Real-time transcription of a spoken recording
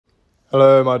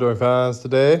Hello, my adoring fans.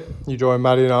 Today, you join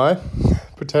Maddie and I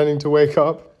pretending to wake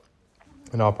up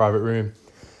in our private room.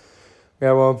 We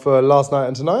had one for last night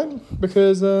and tonight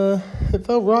because it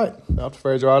felt right after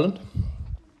Fraser Island.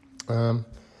 So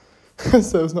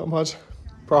there's not much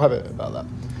private about that.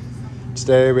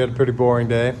 Today, we had a pretty boring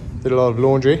day. Did a lot of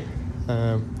laundry.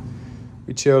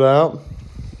 We chilled out,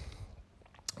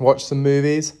 watched some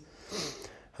movies,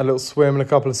 had a little swim in a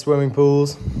couple of swimming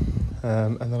pools.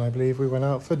 And then I believe we went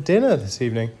out for dinner this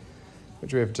evening,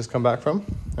 which we have just come back from,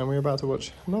 and we're about to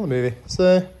watch another movie.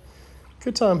 So,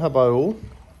 good time had by all.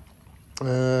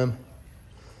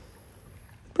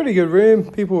 Pretty good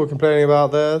room. People were complaining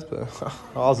about theirs, but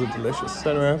ours are delicious. So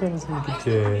anyway, I think it's going to be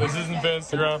good. This isn't for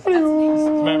Instagram. It's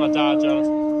to make my dad jealous.